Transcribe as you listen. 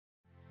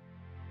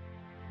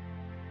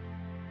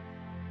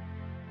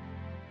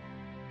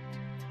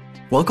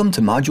Welcome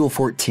to Module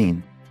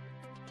 14.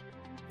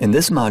 In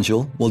this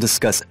module, we'll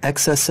discuss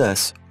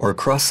XSS or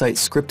Cross Site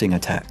Scripting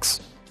attacks.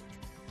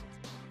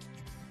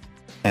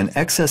 An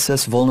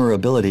XSS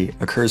vulnerability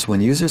occurs when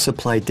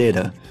user-supplied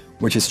data,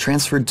 which is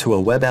transferred to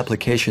a web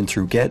application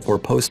through GET or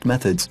POST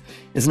methods,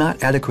 is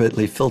not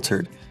adequately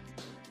filtered,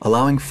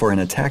 allowing for an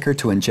attacker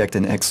to inject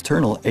an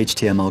external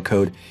HTML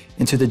code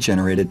into the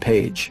generated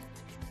page.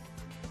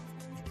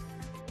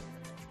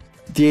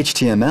 The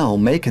HTML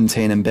may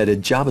contain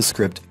embedded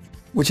JavaScript,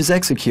 which is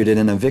executed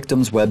in a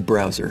victim's web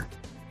browser.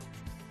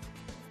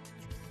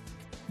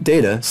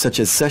 Data, such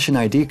as session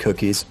ID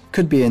cookies,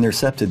 could be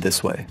intercepted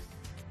this way.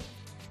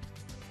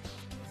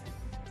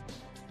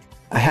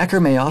 A hacker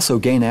may also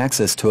gain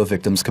access to a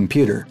victim's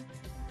computer.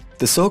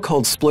 The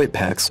so-called exploit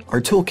packs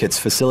are toolkits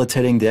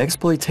facilitating the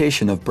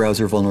exploitation of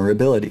browser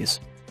vulnerabilities.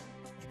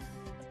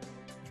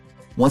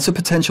 Once a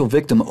potential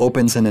victim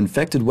opens an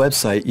infected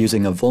website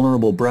using a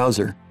vulnerable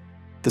browser,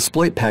 the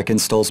exploit pack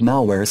installs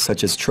malware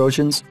such as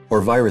Trojans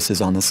or viruses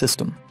on the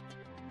system.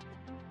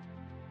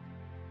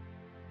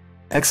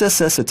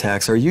 XSS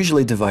attacks are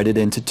usually divided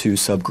into two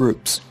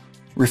subgroups.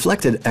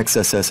 Reflected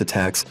XSS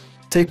attacks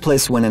take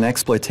place when an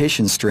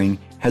exploitation string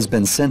has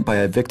been sent by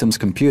a victim's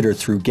computer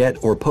through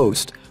GET or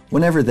POST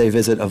whenever they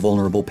visit a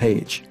vulnerable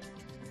page.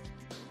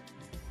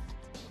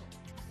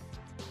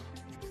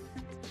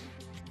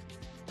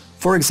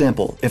 For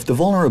example, if the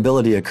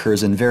vulnerability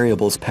occurs in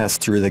variables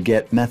passed through the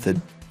GET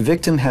method, the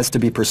victim has to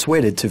be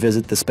persuaded to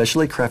visit the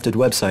specially crafted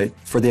website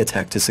for the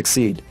attack to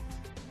succeed.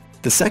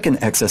 The second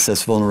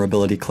XSS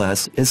vulnerability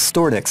class is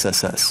stored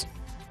XSS.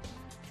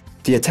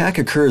 The attack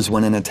occurs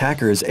when an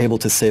attacker is able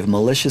to save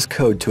malicious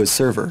code to a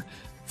server,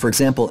 for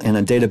example in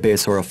a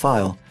database or a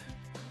file,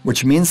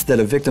 which means that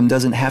a victim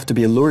doesn't have to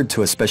be lured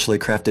to a specially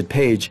crafted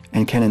page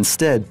and can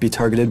instead be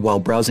targeted while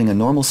browsing a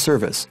normal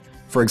service,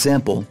 for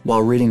example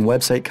while reading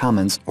website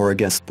comments or a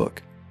guest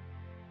book.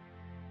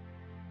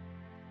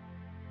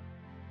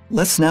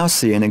 Let's now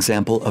see an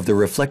example of the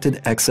reflected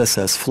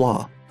XSS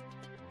flaw.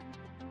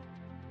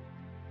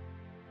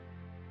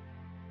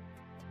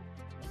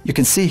 You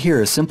can see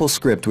here a simple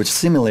script which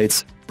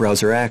simulates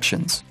browser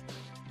actions.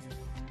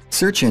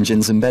 Search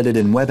engines embedded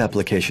in web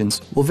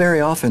applications will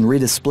very often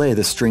redisplay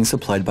the string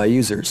supplied by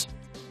users.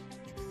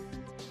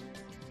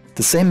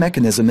 The same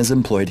mechanism is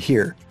employed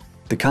here.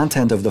 The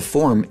content of the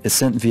form is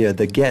sent via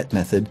the GET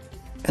method,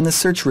 and the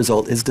search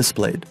result is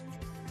displayed.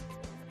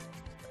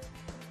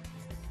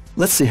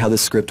 Let's see how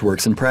this script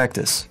works in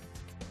practice.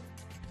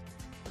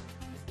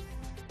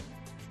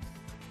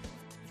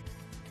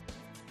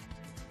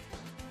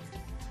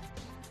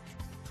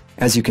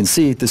 As you can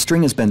see, the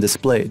string has been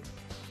displayed.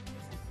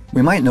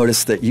 We might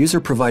notice that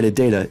user-provided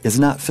data is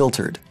not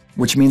filtered,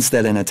 which means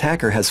that an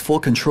attacker has full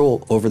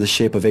control over the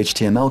shape of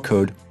HTML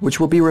code, which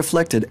will be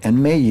reflected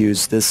and may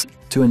use this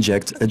to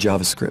inject a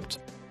JavaScript.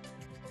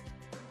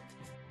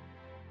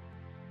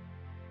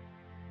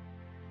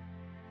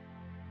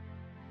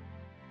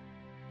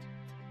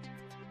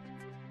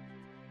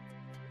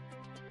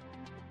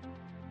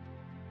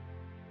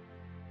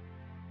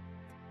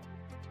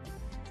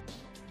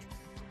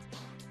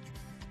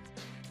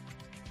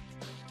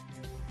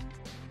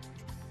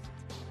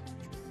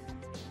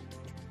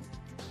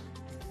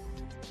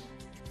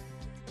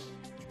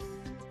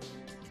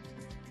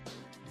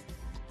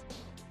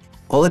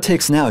 All it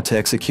takes now to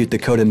execute the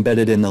code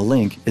embedded in the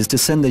link is to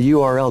send the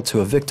URL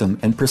to a victim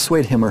and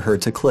persuade him or her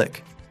to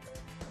click.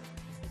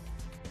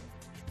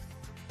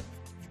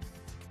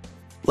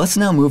 Let's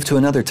now move to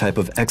another type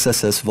of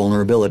XSS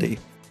vulnerability,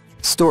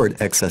 stored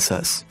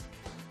XSS.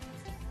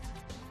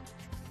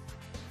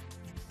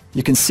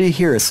 You can see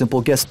here a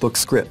simple guestbook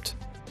script.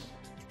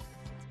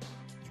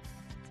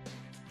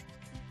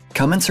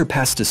 Comments are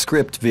passed to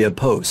script via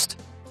POST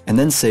and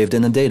then saved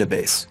in a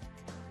database.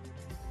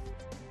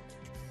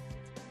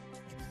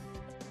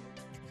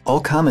 All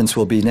comments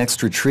will be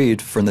next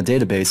retrieved from the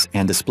database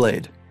and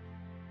displayed.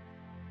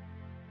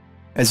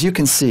 As you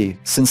can see,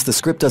 since the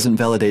script doesn't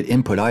validate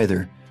input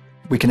either,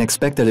 we can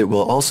expect that it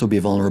will also be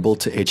vulnerable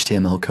to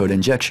HTML code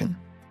injection.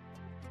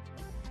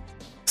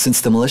 Since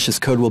the malicious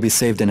code will be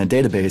saved in a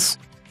database,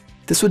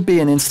 this would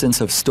be an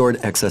instance of stored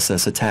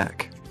XSS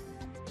attack.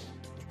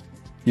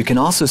 You can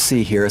also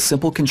see here a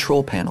simple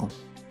control panel.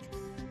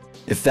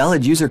 If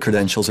valid user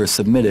credentials are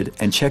submitted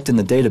and checked in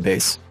the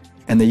database,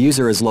 and the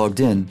user is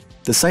logged in,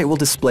 the site will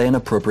display an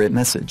appropriate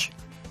message.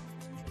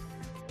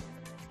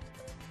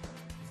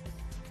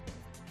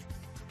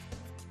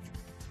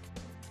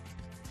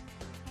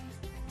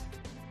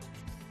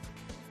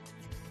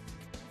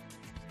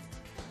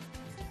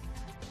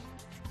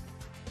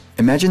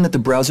 Imagine that the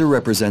browser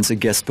represents a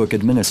guestbook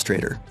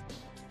administrator.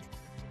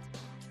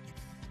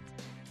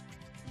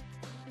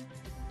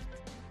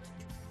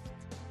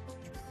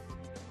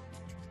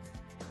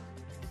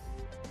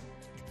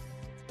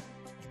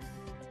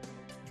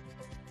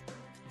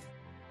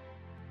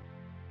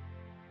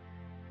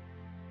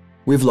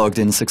 We've logged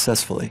in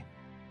successfully.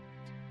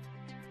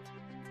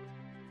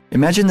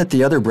 Imagine that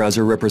the other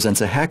browser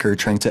represents a hacker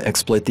trying to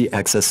exploit the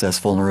XSS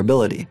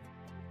vulnerability.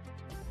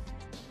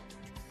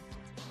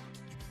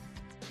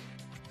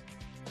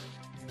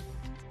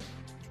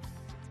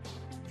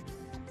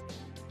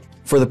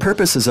 For the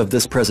purposes of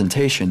this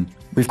presentation,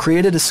 we've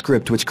created a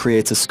script which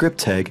creates a script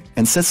tag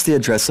and sets the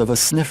address of a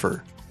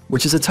sniffer,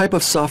 which is a type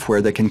of software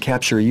that can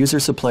capture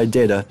user-supplied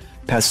data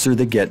passed through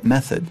the GET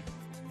method.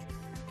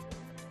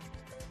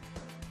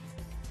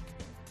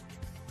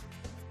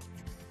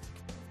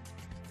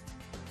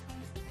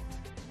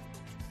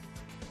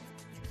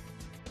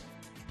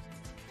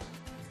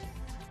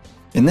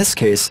 In this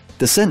case,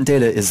 the sent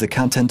data is the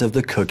content of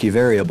the cookie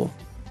variable.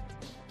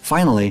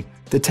 Finally,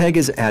 the tag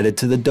is added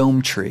to the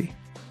DOM tree.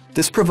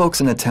 This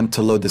provokes an attempt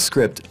to load the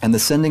script and the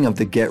sending of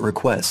the GET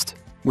request,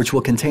 which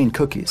will contain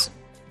cookies.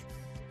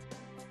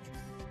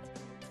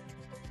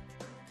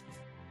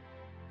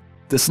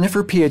 The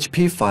sniffer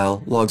PHP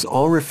file logs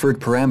all referred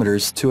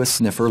parameters to a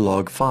sniffer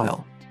log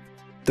file.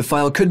 The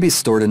file could be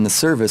stored in the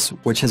service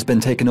which has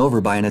been taken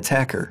over by an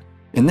attacker.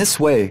 In this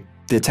way,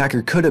 the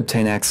attacker could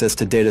obtain access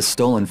to data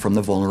stolen from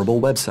the vulnerable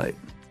website.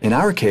 In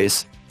our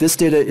case, this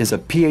data is a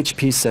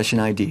PHP session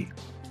ID.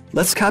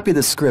 Let's copy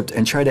the script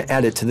and try to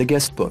add it to the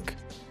guest book.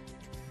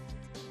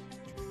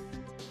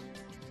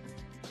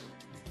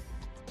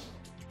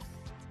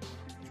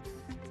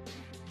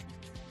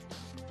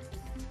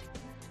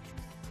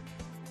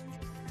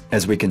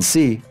 As we can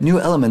see,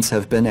 new elements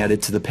have been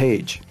added to the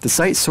page. The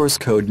site source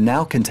code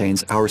now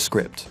contains our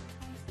script.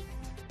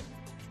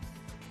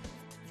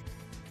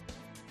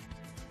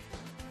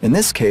 In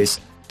this case,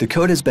 the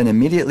code has been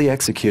immediately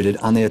executed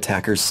on the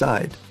attacker's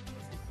side.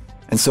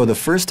 And so the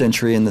first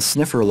entry in the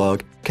sniffer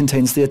log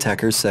contains the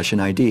attacker's session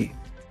ID.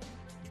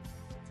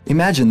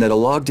 Imagine that a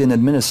logged-in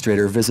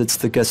administrator visits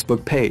the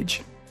guestbook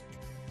page.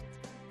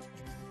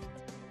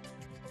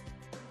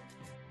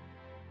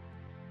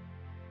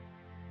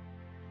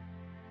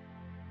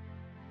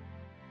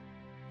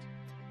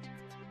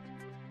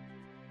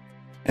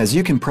 As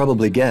you can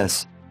probably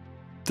guess,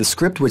 the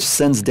script which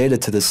sends data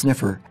to the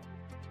sniffer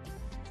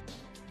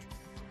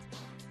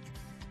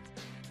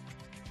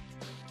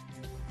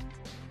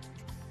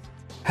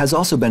has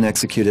also been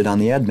executed on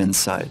the admin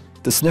side.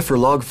 The sniffer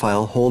log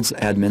file holds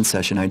admin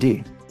session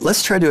ID.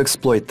 Let's try to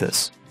exploit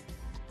this.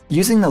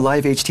 Using the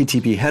Live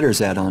HTTP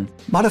Headers add-on,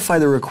 modify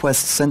the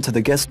request sent to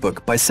the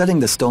guestbook by setting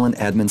the stolen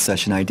admin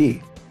session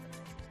ID.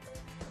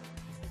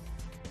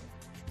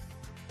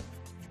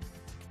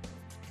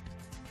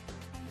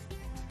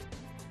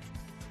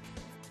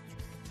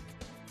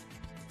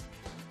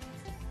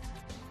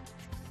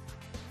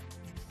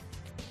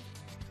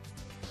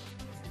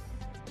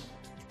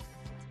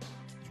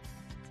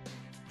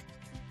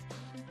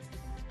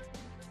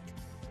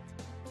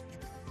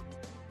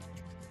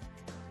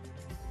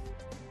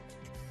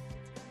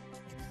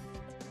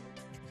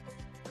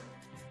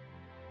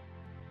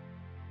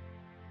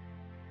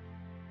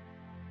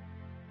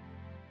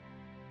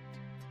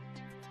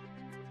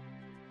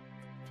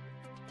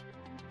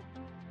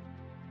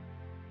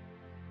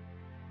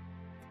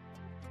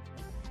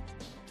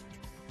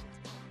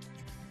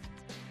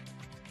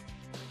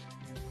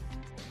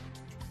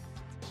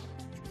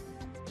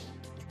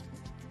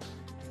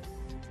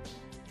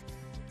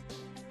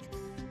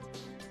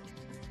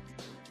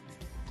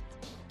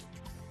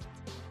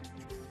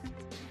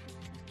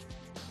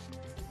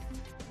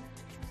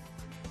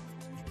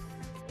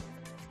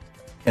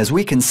 As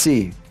we can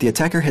see, the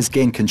attacker has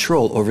gained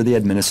control over the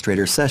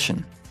administrator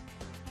session.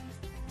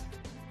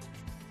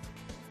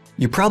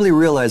 You probably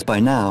realize by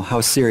now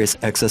how serious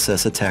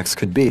XSS attacks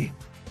could be.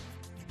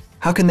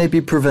 How can they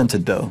be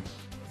prevented though?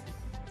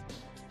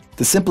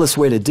 The simplest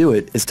way to do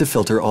it is to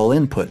filter all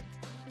input.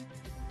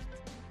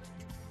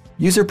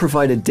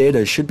 User-provided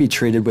data should be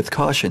treated with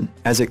caution,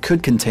 as it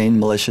could contain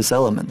malicious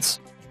elements.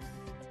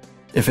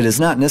 If it is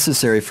not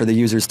necessary for the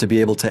users to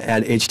be able to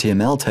add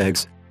HTML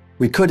tags,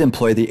 we could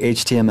employ the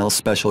HTML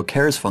special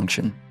chars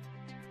function.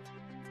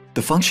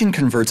 The function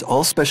converts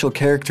all special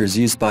characters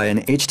used by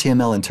an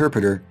HTML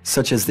interpreter,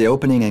 such as the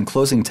opening and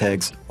closing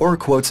tags or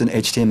quotes in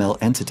HTML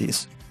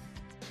entities.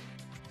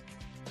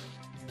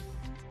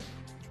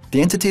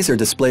 The entities are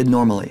displayed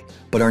normally,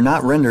 but are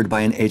not rendered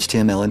by an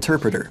HTML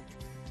interpreter.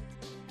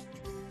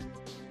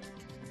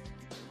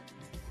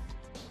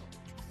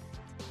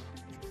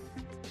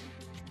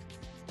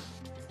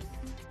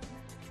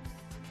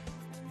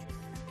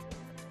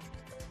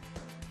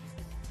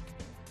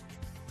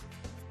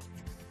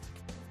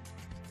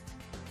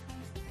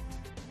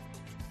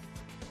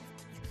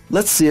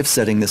 Let's see if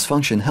setting this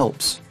function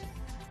helps.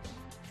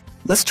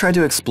 Let's try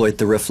to exploit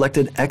the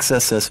reflected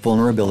XSS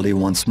vulnerability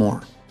once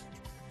more.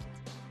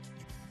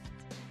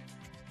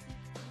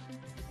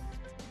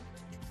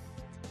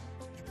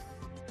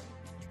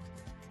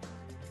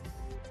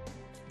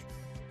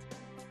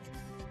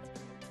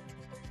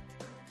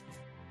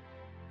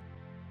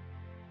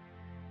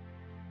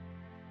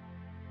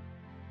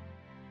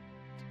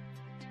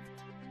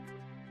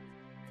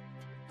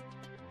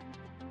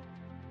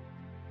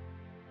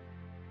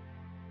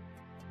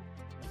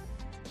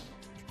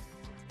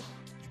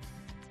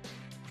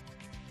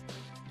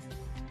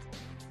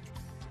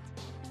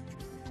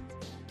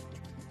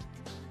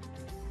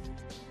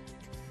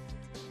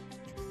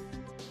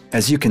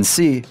 As you can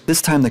see,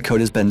 this time the code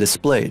has been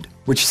displayed,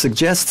 which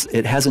suggests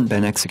it hasn't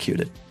been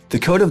executed. The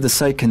code of the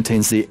site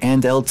contains the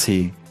AND-LT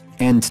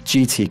and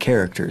GT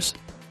characters.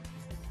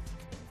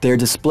 They are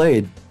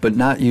displayed, but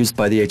not used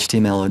by the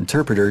HTML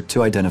interpreter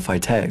to identify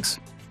tags.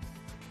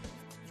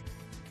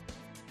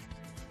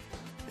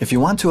 If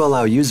you want to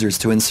allow users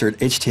to insert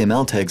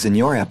HTML tags in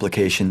your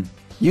application,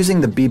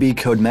 using the BB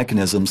code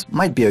mechanisms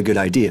might be a good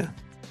idea.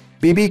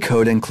 BB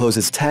code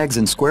encloses tags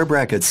in square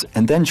brackets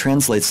and then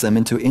translates them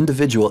into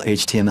individual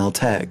HTML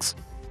tags.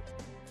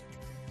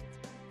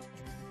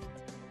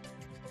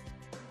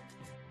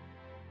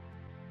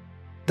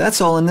 That's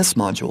all in this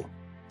module.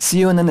 See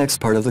you in the next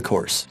part of the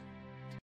course.